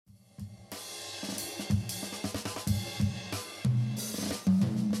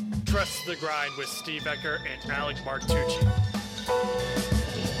Trust the Grind with Steve Ecker and Alec Martucci.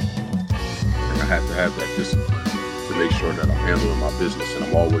 I have to have that discipline to make sure that I'm handling my business and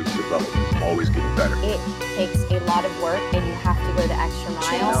I'm always developing, I'm always getting better. It takes a lot of work and you have to go the extra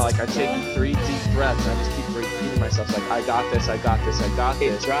mile. You know, like I take 3 deep breaths and I just keep repeating myself, like, I got this, I got this, I got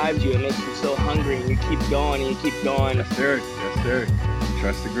this. It drives you, it makes you so hungry, and you keep going and you keep going. Yes, sir. Yes, sir.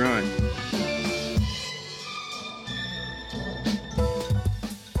 Trust the grind.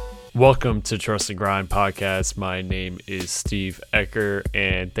 Welcome to Trust the Grind podcast. My name is Steve Ecker,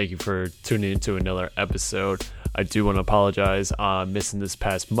 and thank you for tuning into another episode. I do want to apologize on missing this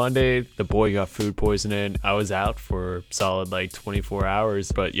past Monday. The boy got food poisoning. I was out for solid 24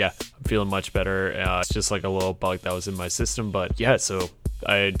 hours, but yeah, I'm feeling much better. It's just like a little bug that was in my system, but yeah, so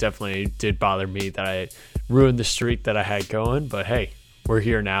it definitely did bother me that I ruined the streak that I had going, but hey, we're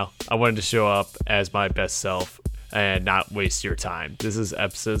here now. I wanted to show up as my best self and not waste your time. This is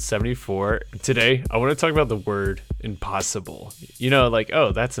episode 74. Today, I want to talk about the word impossible. You know,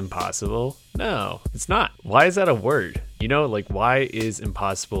 oh, that's impossible. No, it's not. Why is that a word? You know, why is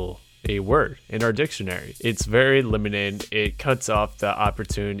impossible a word in our dictionary? It's very limited. It cuts off the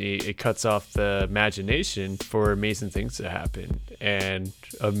opportunity. It cuts off the imagination for amazing things to happen and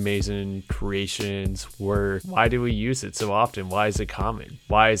amazing creations. Why do we use it so often? Why is it common?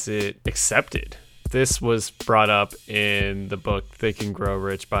 Why is it accepted? This was brought up in the book Think and Grow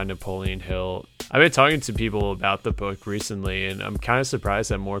Rich by Napoleon Hill. I've been talking to people about the book recently, and I'm kind of surprised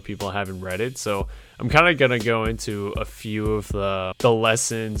that more people haven't read it. So I'm kind of going to go into a few of the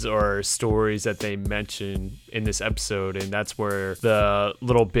lessons or stories that they mention in this episode, and that's where the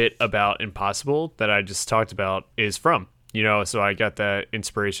little bit about impossible that I just talked about is from. You know, so I got that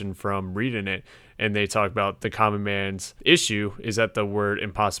inspiration from reading it. And they talk about the common man's issue is that the word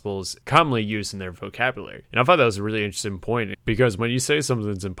impossible is commonly used in their vocabulary. And I thought that was a really interesting point because when you say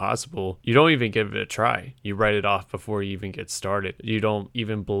something's impossible, you don't even give it a try. You write it off before you even get started. You don't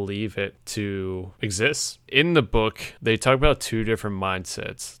even believe it to exist. In the book, they talk about 2 different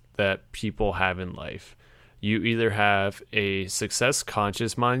mindsets that people have in life. You either have a success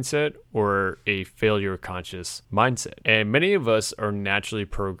conscious mindset or a failure conscious mindset. And many of us are naturally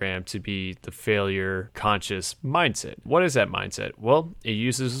programmed to be the failure conscious mindset. What is that mindset? Well, it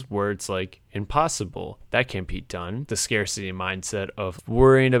uses words like impossible. That can't be done. The scarcity mindset of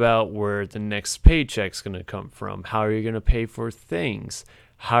worrying about where the next paycheck's going to come from. How are you going to pay for things?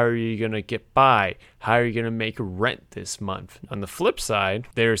 How are you going to get by? How are you going to make rent this month? On the flip side,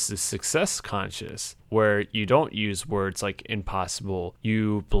 there's the success conscious, where you don't use words like impossible.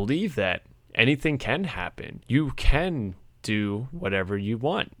 You believe that anything can happen. You can do whatever you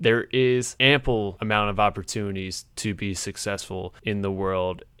want. There is ample amount of opportunities to be successful in the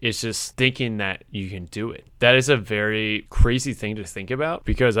world. It's just thinking that you can do it. That is a very crazy thing to think about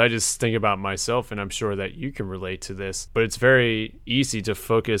because I just think about myself and I'm sure that you can relate to this, but it's very easy to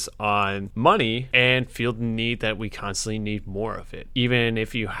focus on money and feel the need that we constantly need more of it. Even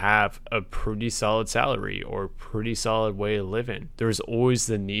if you have a pretty solid salary or pretty solid way of living, there's always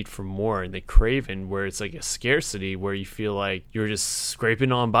the need for more and the craving where it's like a scarcity where you feel like you're just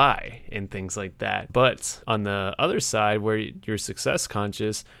scraping on by and things like that. But on the other side where you're success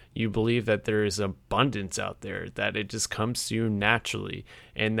conscious, you believe that there is abundance out there, that it just comes to you naturally,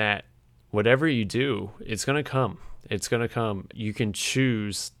 and that whatever you do, it's going to come. It's going to come. You can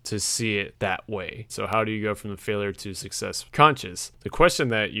choose to see it that way. So how do you go from the failure to success conscious? The question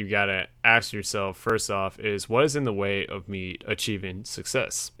that you got to ask yourself first off is, what is in the way of me achieving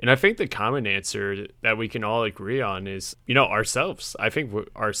success? And I think the common answer that we can all agree on is, ourselves. I think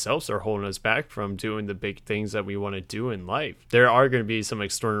ourselves are holding us back from doing the big things that we want to do in life. There are going to be some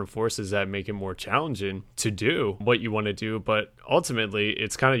external forces that make it more challenging to do what you want to do, but ultimately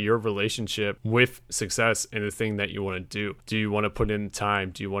it's kind of your relationship with success and the thing that you want to do. Do you want to put in the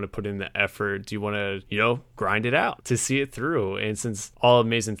time? Do you want to put in the effort? Do you want to, grind it out to see it through? And since all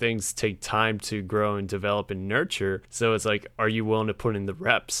amazing things take time to grow and develop and nurture, so it's like, are you willing to put in the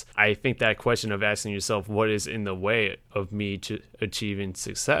reps? I think that question of asking yourself, what is in the way of me to achieving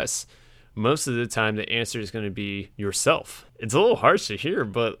success? Most of the time, the answer is going to be yourself. It's a little harsh to hear,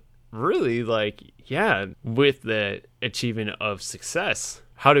 but really, with the achievement of success,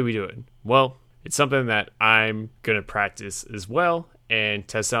 how do we do it? Well, it's something that I'm going to practice as well and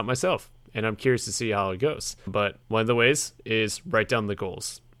test out myself. And I'm curious to see how it goes. But one of the ways is write down the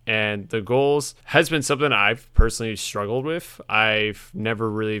goals. And the goals has been something I've personally struggled with. I've never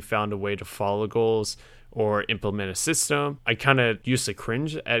really found a way to follow goals or implement a system. I kind of used to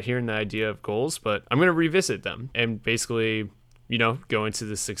cringe at hearing the idea of goals, but I'm going to revisit them and basically go into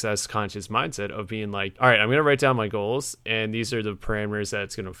the success conscious mindset of being like, all right, I'm going to write down my goals and these are the parameters that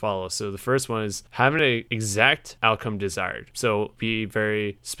it's going to follow. So the first one is having an exact outcome desired. So be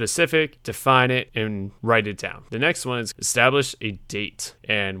very specific, define it, and write it down. The next one is establish a date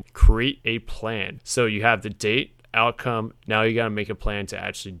and create a plan. So you have the date, outcome, now you got to make a plan to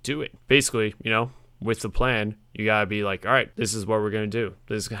actually do it. Basically, with the plan, you got to be like, all right, this is what we're going to do.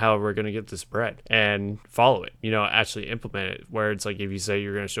 This is how we're going to get this bread, and follow it, actually implement it, where it's like, if you say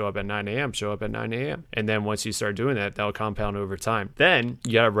you're going to show up at 9 a.m., show up at 9 a.m. And then once you start doing that, that'll compound over time. Then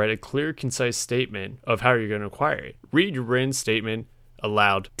you got to write a clear, concise statement of how you're going to acquire it. Read your written statement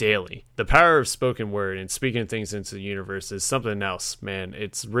aloud daily. The power of spoken word and speaking things into the universe is something else, man.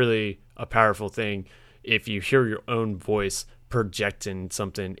 It's really a powerful thing if you hear your own voice projecting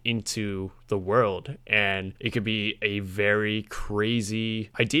something into the world, and it could be a very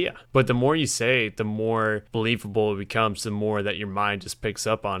crazy idea, but the more you say, the more believable it becomes, the more that your mind just picks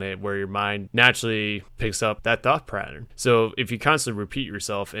up on it, where your mind naturally picks up that thought pattern. So if you constantly repeat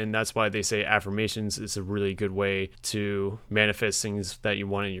yourself, and that's why they say affirmations is a really good way to manifest things that you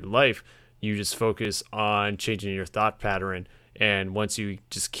want in your life. You just focus on changing your thought pattern, and once you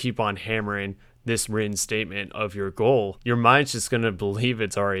just keep on hammering this written statement of your goal, your mind's just going to believe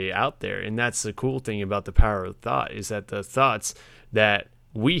it's already out there. And that's the cool thing about the power of thought, is that the thoughts that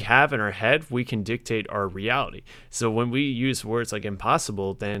we have in our head, we can dictate our reality. So when we use words like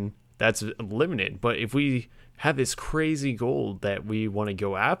impossible, then that's limited. But if we have this crazy goal that we want to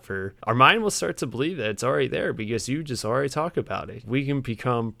go after, our mind will start to believe that it's already there because you just already talk about it. We can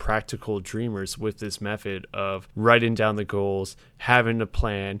become practical dreamers with this method of writing down the goals, having a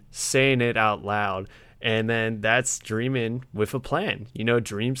plan, saying it out loud. And then that's dreaming with a plan,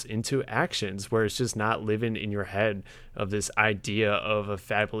 dreams into actions, where it's just not living in your head of this idea of a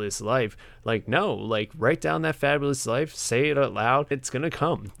fabulous life. Write down that fabulous life, say it out loud. It's going to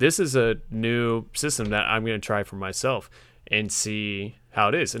come. This is a new system that I'm going to try for myself and see how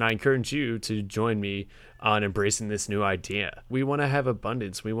it is. And I encourage you to join me on embracing this new idea. We want to have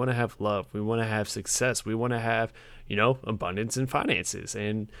abundance. We want to have love. We want to have success. We want to have, abundance in finances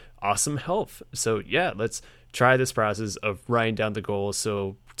and awesome health. So yeah, let's try this process of writing down the goals.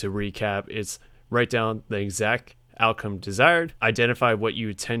 So to recap, it's write down the exact outcome desired, identify what you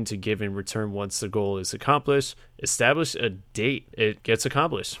intend to give in return once the goal is accomplished, establish a date it gets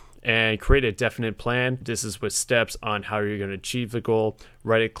accomplished, and create a definite plan. This is with steps on how you're going to achieve the goal.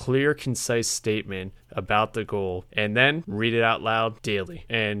 Write a clear, concise statement about the goal, and then read it out loud daily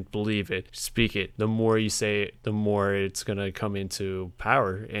and believe it, speak it. The more you say it, the more it's going to come into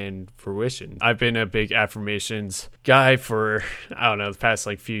power and fruition. I've been a big affirmations guy for, the past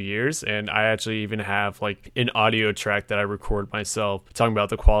few years. And I actually even have an audio track that I record myself talking about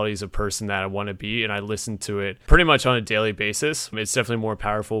the qualities of person that I want to be. And I listen to it pretty much on a daily basis. It's definitely more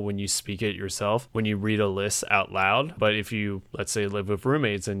powerful when you speak it yourself, when you read a list out loud. But if you, let's say, live with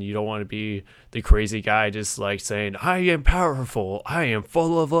roommates and you don't want to be the crazy guy just saying, I am powerful, I am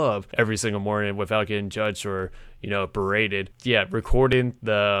full of love every single morning without getting judged or, berated. Yeah, recording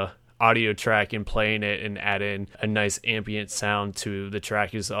the audio track and playing it and adding a nice ambient sound to the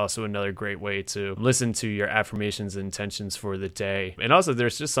track is also another great way to listen to your affirmations and intentions for the day. And also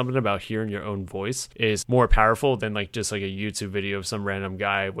there's just something about hearing your own voice is more powerful than just a YouTube video of some random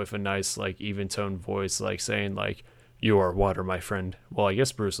guy with a nice even tone voice saying you are water, my friend. Well, I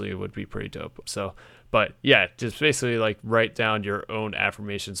guess Bruce Lee would be pretty dope. So, but yeah, just basically write down your own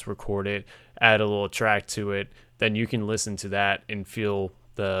affirmations, record it, add a little track to it. Then you can listen to that and feel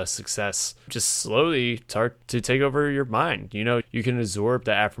the success just slowly start to take over your mind. You can absorb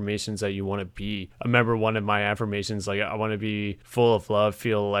the affirmations that you want to be. I remember one of my affirmations, I want to be full of love,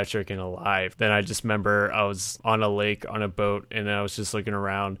 feel electric and alive. Then I just remember I was on a lake on a boat and I was just looking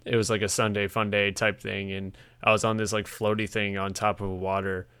around. It was a Sunday fun day type thing. And I was on this floaty thing on top of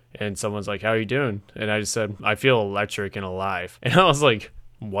water and someone's like, how are you doing? And I just said, I feel electric and alive. And I was like,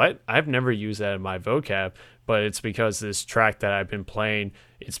 what? I've never used that in my vocab, but it's because this track that I've been playing,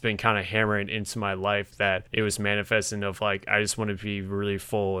 it's been kind of hammering into my life that it was manifesting of I just want to be really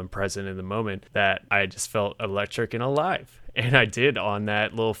full and present in the moment, that I just felt electric and alive. And I did on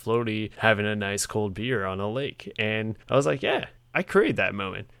that little floaty having a nice cold beer on a lake. And I was like, yeah, I created that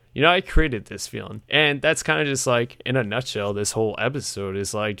moment. I created this feeling. And that's kind of just in a nutshell, this whole episode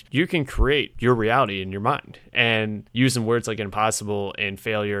is you can create your reality in your mind. And using words like impossible and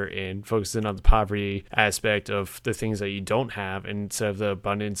failure and focusing on the poverty aspect of the things that you don't have instead of the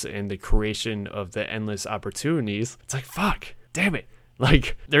abundance and the creation of the endless opportunities, it's fuck, damn it.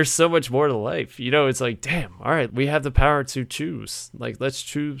 Like, there's so much more to life. You know, it's like, damn, all right, we have the power to choose. Like, let's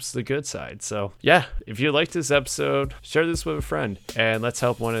choose the good side. So, yeah, if you like this episode, share this with a friend and let's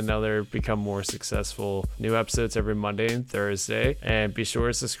help one another become more successful. New episodes every Monday and Thursday. And be sure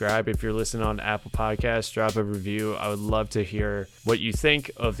to subscribe if you're listening on Apple Podcasts. Drop a review. I would love to hear what you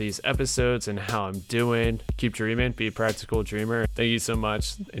think of these episodes and how I'm doing. Keep dreaming. Be a practical dreamer. Thank you so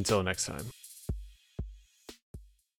much. Until next time.